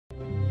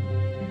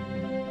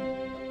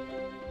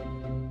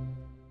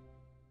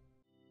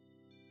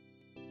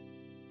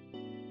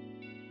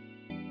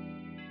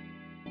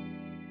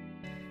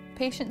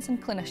patients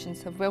and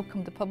clinicians have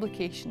welcomed the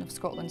publication of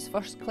Scotland's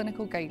first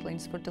clinical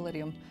guidelines for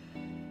delirium.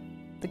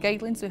 The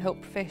guidelines will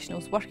help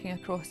professionals working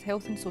across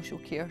health and social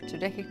care to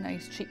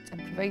recognise, treat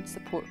and provide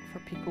support for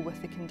people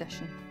with the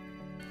condition.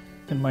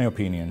 In my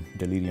opinion,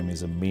 delirium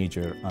is a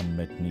major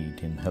unmet need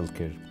in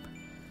healthcare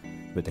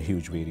with a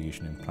huge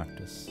variation in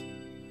practice.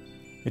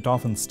 It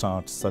often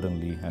starts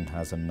suddenly and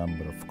has a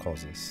number of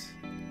causes.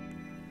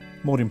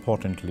 More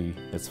importantly,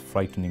 it's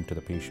frightening to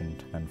the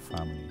patient and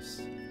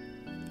families.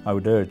 I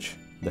would urge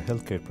the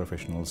healthcare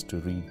professionals to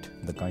read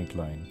the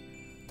guideline.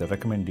 The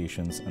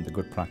recommendations and the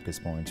good practice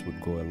points would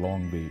go a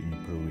long way in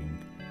improving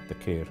the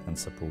care and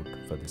support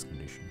for this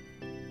condition.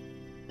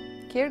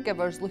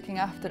 Caregivers looking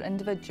after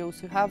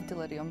individuals who have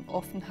delirium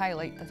often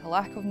highlight that a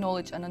lack of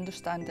knowledge and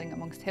understanding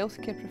amongst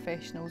healthcare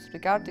professionals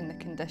regarding the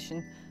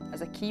condition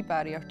is a key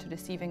barrier to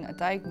receiving a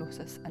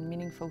diagnosis and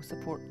meaningful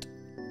support.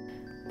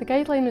 The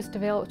guideline was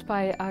developed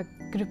by a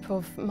group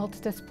of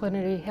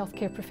multidisciplinary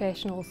healthcare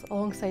professionals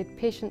alongside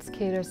patients,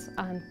 carers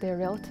and their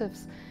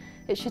relatives.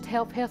 It should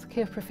help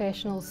healthcare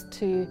professionals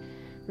to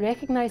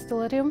recognise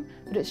delirium,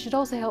 but it should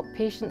also help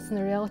patients and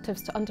their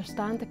relatives to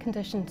understand the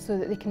condition so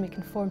that they can make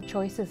informed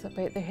choices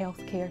about their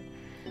healthcare.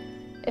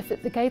 If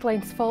the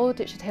guidelines followed,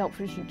 it should help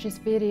reduce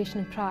variation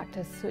in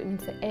practice, so it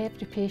means that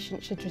every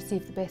patient should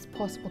receive the best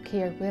possible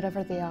care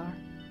wherever they are.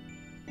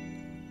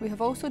 We have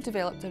also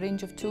developed a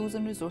range of tools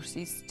and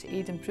resources to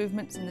aid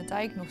improvements in the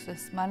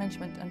diagnosis,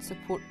 management and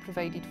support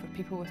provided for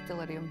people with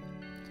delirium.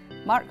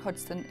 Mark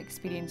Hudson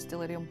experienced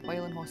delirium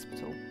while in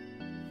hospital.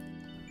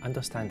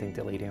 Understanding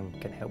delirium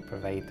can help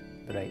provide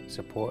the right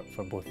support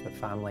for both the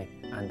family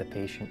and the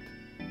patient.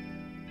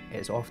 It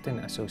is often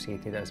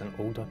associated as an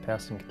older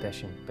person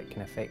condition but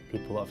can affect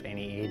people of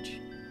any age.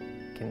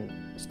 It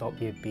can stop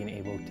you being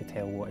able to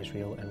tell what is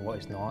real and what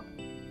is not.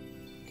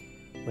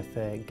 With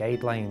the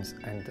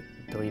guidelines and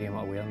Delirium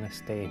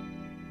Awareness Day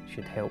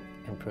should help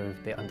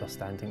improve the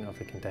understanding of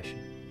the condition.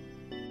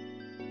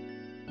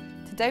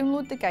 To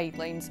download the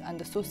guidelines and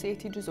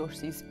associated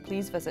resources,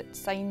 please visit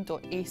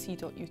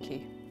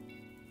sign.ac.uk.